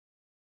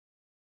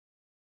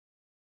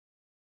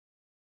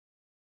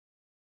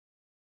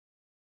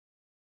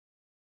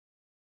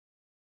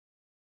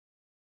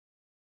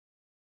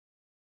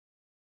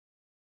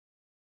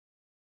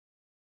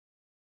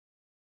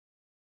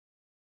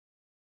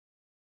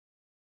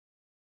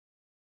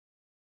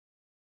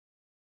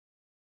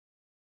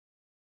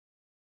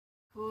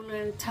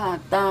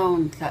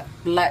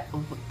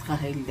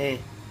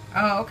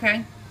Oh,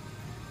 okay.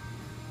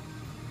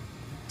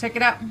 Take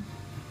it out.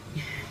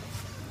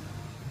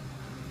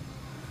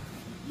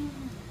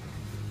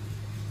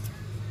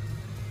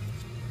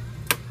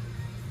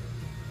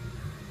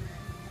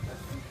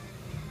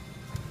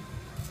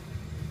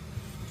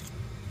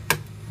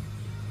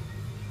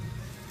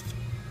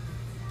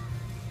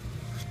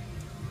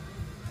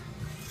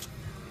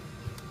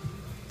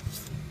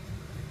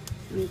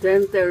 And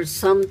then there's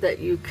some that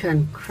you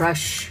can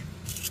crush.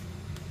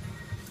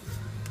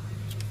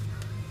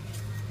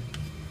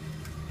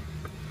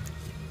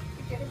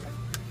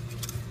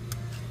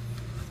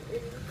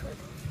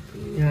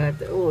 Yeah,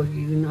 oh,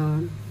 you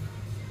know.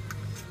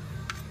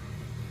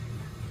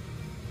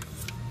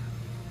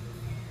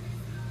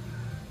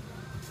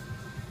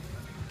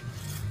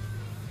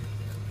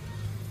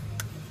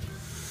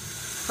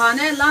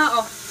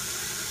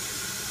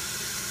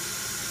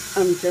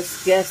 I'm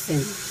just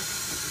guessing.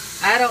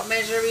 I don't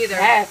measure either.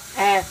 Half.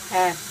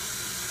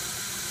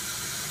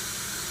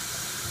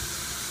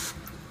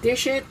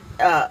 Dish it,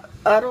 I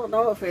don't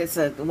know if it's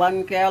a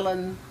 1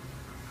 gallon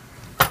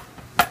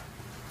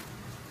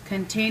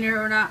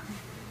container or not.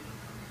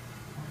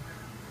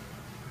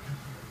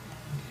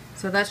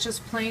 So that's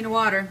just plain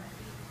water.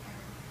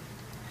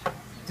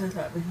 Does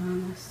that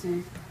behind us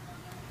see?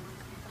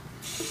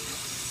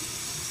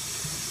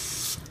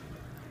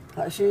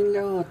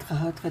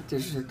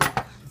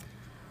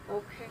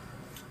 Okay.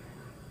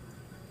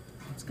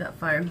 It's got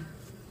fire.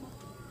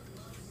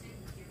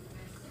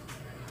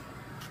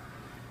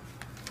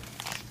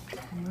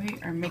 We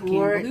are making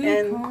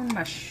blue corn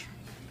mush.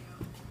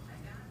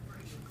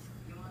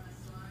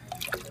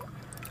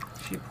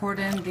 She poured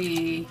in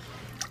the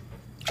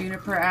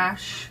juniper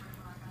ash.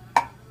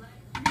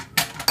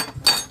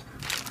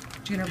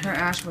 Juniper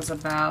ash was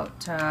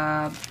about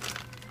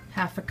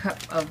half a cup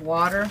of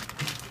water.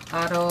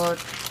 Out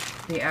of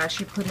the ash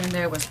she put in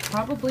there was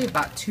probably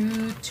about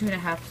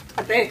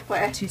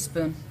 2.5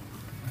 teaspoons.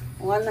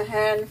 1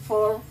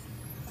 handful.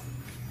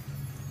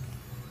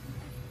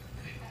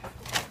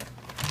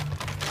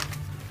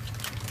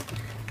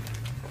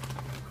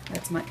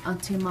 That's my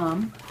auntie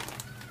mom.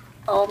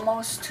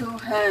 Almost 2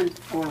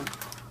 handfuls.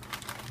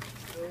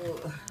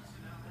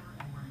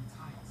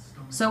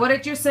 So what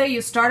did you say?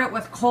 You start it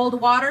with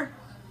cold water?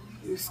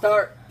 You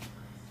start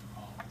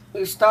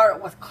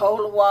with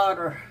cold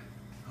water,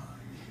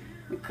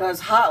 because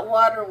hot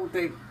water,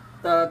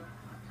 the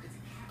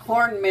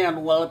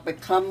cornmeal will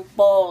become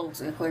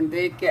balls, and when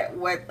they get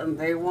wet, and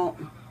they won't.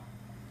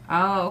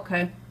 Oh,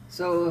 okay.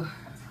 So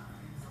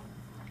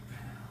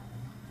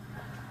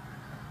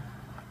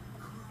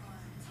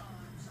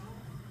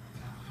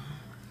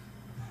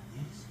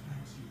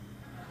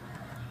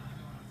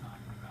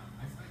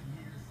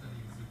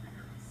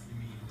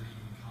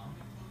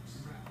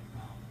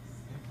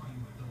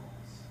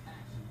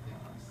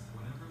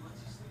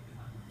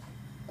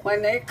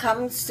when it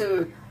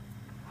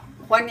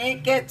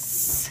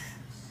gets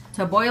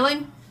to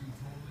boiling,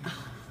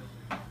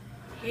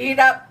 heat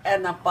up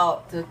and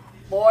about to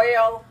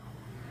boil,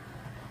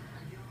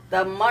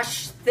 the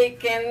mush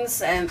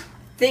thickens and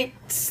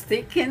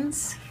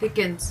thickens.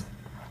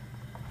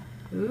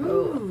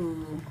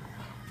 Ooh.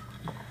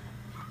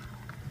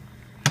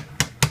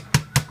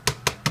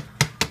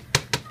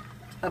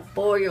 A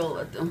boil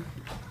of them.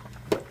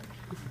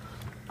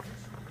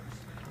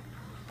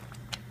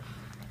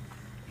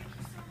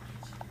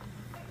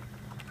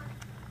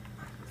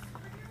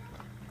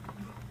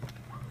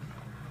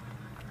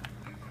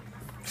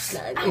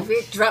 If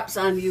it drops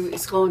on you,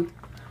 it's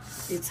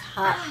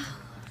hot.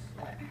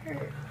 That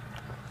hurt.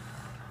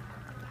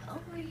 Oh,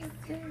 you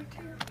there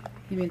too.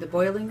 You mean the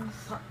boiling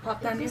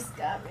popped on you? Just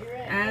got me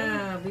right.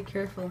 Ah, be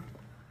careful.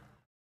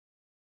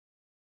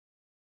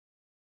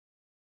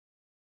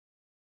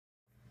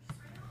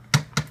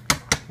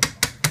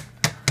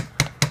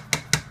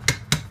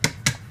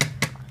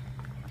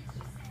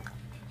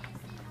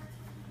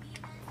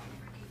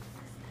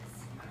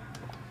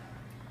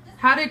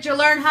 How did you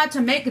learn how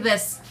to make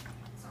this?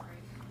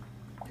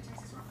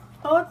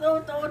 Oh,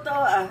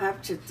 I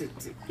have to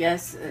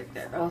guess.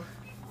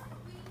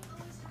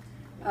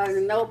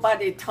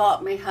 Nobody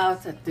taught me how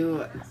to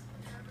do it.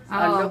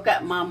 I look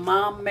at my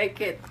mom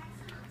make it,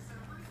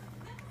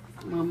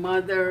 my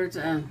mother's,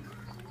 and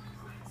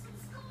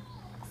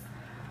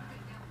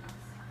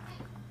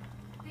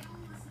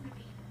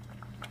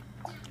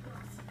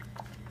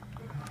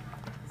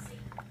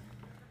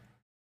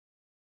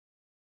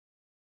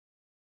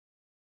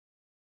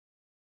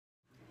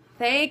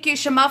Thank you,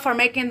 Shema, for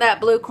making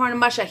that blue corn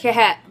mush.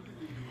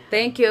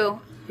 Thank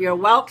you. you're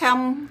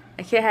welcome.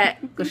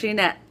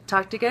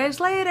 Talk to you guys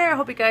later.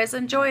 Hope you guys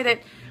enjoyed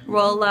it.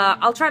 Well,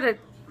 I'll try to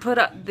put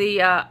up the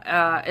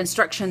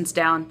instructions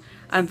down.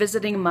 I'm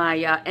visiting my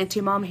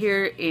auntie mom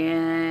here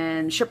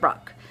in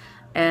Shiprock,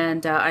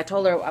 and I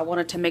told her I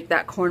wanted to make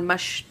that corn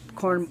mush,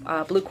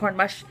 blue corn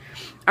mush.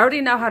 I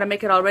already know how to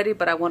make it already,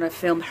 but I want to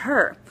film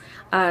her.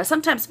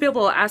 Sometimes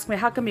people will ask me,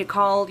 how come you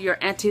call your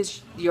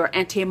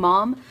auntie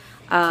mom?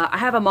 I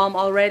have a mom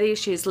already.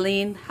 She's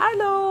lean.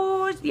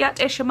 Hello.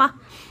 yat shama.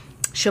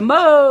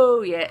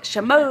 Shamo, yeah,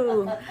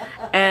 Shamo.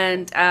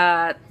 And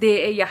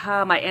the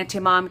Yaha, my auntie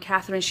mom,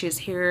 Katherine, she's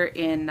here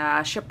in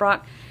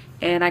Shiprock.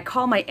 And I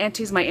call my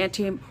aunties my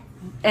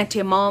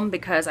auntie mom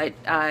because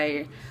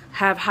I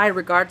have high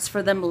regards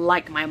for them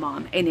like my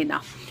mom,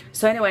 Enina.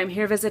 So anyway, I'm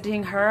here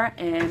visiting her,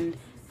 and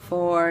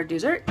for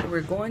dessert,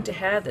 we're going to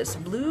have this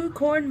blue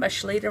corn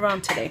mush later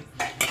on today.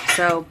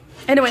 So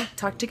anyway,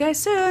 talk to you guys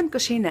soon. Go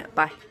Sheena.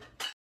 Bye.